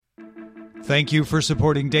Thank you for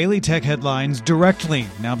supporting Daily Tech Headlines directly.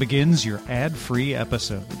 Now begins your ad-free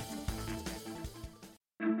episode.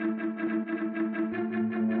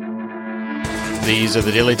 These are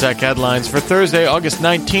the Daily Tech Headlines for Thursday, August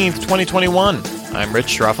 19th, 2021. I'm Rich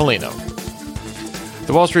Straffolino.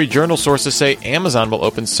 The Wall Street Journal sources say Amazon will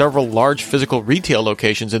open several large physical retail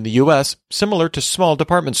locations in the U.S., similar to small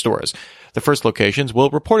department stores. The first locations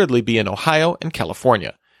will reportedly be in Ohio and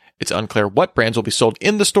California. It's unclear what brands will be sold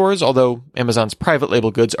in the stores, although Amazon's private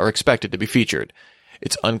label goods are expected to be featured.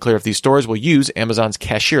 It's unclear if these stores will use Amazon's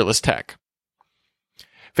cashierless tech.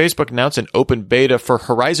 Facebook announced an open beta for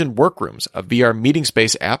Horizon Workrooms, a VR meeting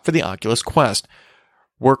space app for the Oculus Quest.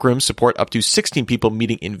 Workrooms support up to 16 people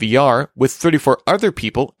meeting in VR, with 34 other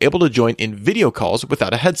people able to join in video calls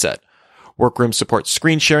without a headset. Workrooms supports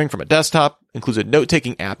screen sharing from a desktop, includes a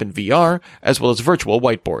note-taking app in VR, as well as virtual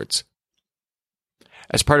whiteboards.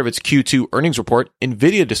 As part of its Q2 earnings report,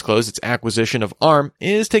 NVIDIA disclosed its acquisition of ARM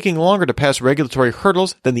is taking longer to pass regulatory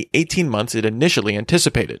hurdles than the 18 months it initially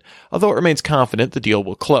anticipated, although it remains confident the deal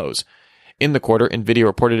will close. In the quarter, NVIDIA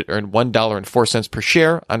reported it earned $1.04 per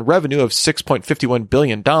share on revenue of $6.51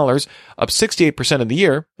 billion, up 68% in the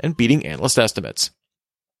year and beating analyst estimates.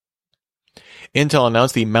 Intel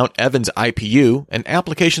announced the Mount Evans IPU, an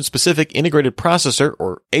application-specific integrated processor,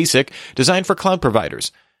 or ASIC, designed for cloud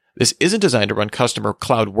providers. This isn't designed to run customer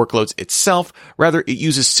cloud workloads itself. Rather, it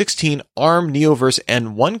uses 16 ARM Neoverse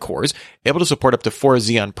N1 cores, able to support up to 4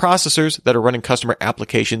 Xeon processors that are running customer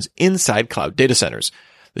applications inside cloud data centers.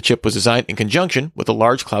 The chip was designed in conjunction with a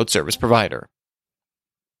large cloud service provider.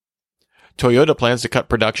 Toyota plans to cut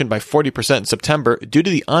production by 40% in September due to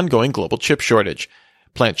the ongoing global chip shortage.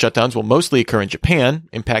 Plant shutdowns will mostly occur in Japan,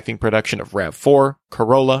 impacting production of RAV4,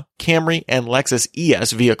 Corolla, Camry, and Lexus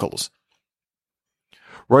ES vehicles.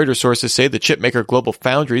 Reuters sources say the chipmaker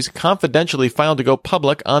GlobalFoundries confidentially filed to go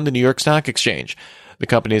public on the New York Stock Exchange. The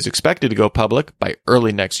company is expected to go public by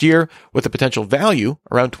early next year, with a potential value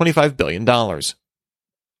around $25 billion.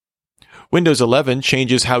 Windows 11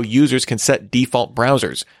 changes how users can set default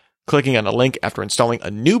browsers. Clicking on a link after installing a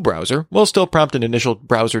new browser will still prompt an initial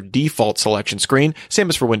browser default selection screen, same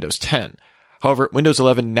as for Windows 10. However, Windows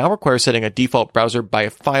 11 now requires setting a default browser by a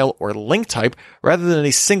file or link type rather than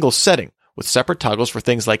a single setting, with separate toggles for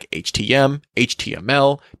things like HTML,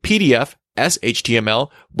 HTML, PDF, SHTML,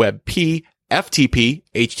 WebP, FTP,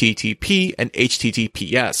 HTTP, and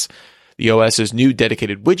HTTPS. The OS's new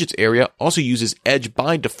dedicated widgets area also uses Edge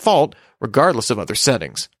by default, regardless of other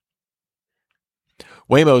settings.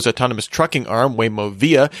 Waymo's autonomous trucking arm, Waymo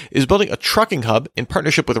Via, is building a trucking hub in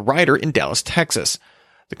partnership with Ryder in Dallas, Texas.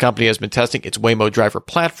 The company has been testing its Waymo driver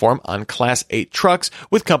platform on Class 8 trucks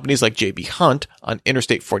with companies like J.B. Hunt on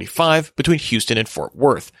Interstate 45 between Houston and Fort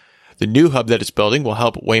Worth. The new hub that it's building will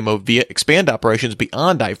help Waymo Via expand operations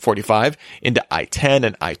beyond I-45 into I-10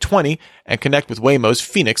 and I-20 and connect with Waymo's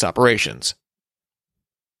Phoenix operations.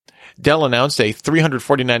 Dell announced a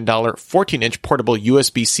 $349 14-inch portable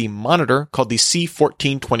USB-C monitor called the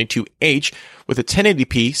C1422H with a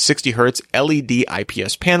 1080p 60Hz LED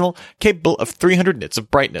IPS panel capable of 300 nits of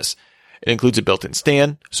brightness. It includes a built-in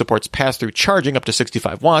stand, supports pass-through charging up to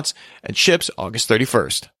 65 watts, and ships August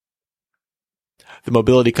 31st. The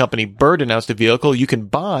mobility company Bird announced a vehicle you can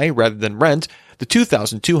buy rather than rent, the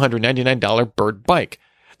 $2,299 Bird bike.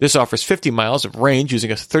 This offers 50 miles of range using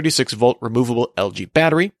a 36-volt removable LG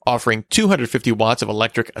battery, offering 250 watts of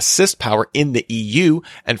electric assist power in the EU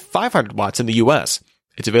and 500 watts in the US.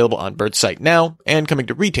 It's available on Bird's site now and coming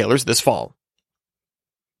to retailers this fall.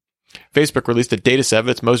 Facebook released a dataset of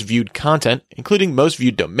its most viewed content, including most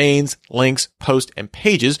viewed domains, links, posts, and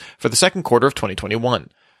pages for the second quarter of 2021.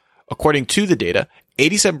 According to the data,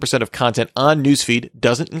 87% of content on Newsfeed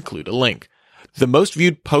doesn't include a link. The most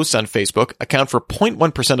viewed posts on Facebook account for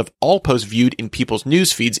 0.1% of all posts viewed in people's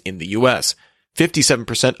news feeds in the U.S.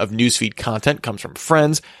 57% of newsfeed content comes from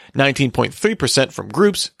friends, 19.3% from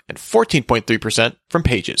groups, and 14.3% from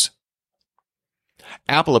pages.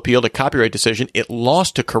 Apple appealed a copyright decision it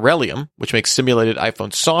lost to Corellium, which makes simulated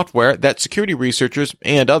iPhone software that security researchers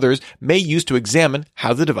and others may use to examine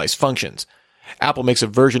how the device functions. Apple makes a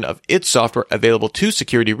version of its software available to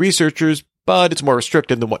security researchers, but it's more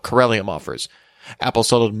restricted than what Corellium offers. Apple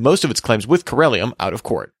settled most of its claims with Corellium out of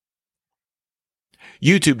court.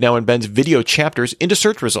 YouTube now embeds video chapters into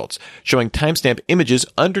search results, showing timestamp images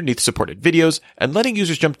underneath supported videos and letting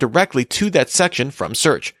users jump directly to that section from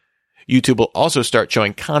search. YouTube will also start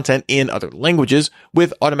showing content in other languages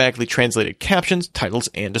with automatically translated captions, titles,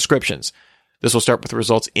 and descriptions. This will start with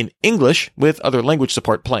results in English with other language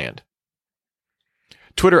support planned.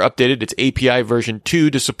 Twitter updated its API version 2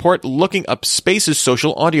 to support looking up Space's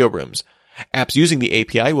social audio rooms. Apps using the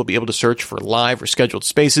API will be able to search for live or scheduled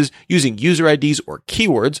spaces using user IDs or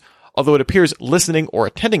keywords, although it appears listening or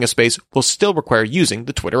attending a space will still require using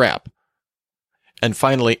the Twitter app. And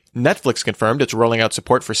finally, Netflix confirmed it's rolling out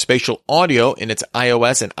support for spatial audio in its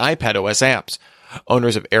iOS and iPadOS apps.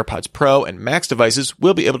 Owners of AirPods Pro and Max devices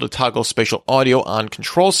will be able to toggle spatial audio on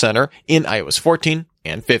Control Center in iOS 14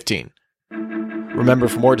 and 15. Remember,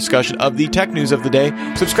 for more discussion of the tech news of the day,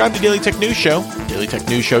 subscribe to Daily Tech News Show,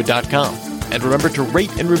 dailytechnewsshow.com. And remember to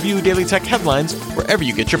rate and review Daily Tech Headlines wherever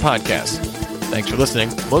you get your podcasts. Thanks for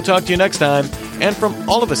listening. We'll talk to you next time. And from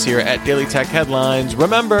all of us here at Daily Tech Headlines,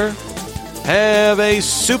 remember, have a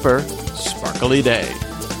super sparkly day.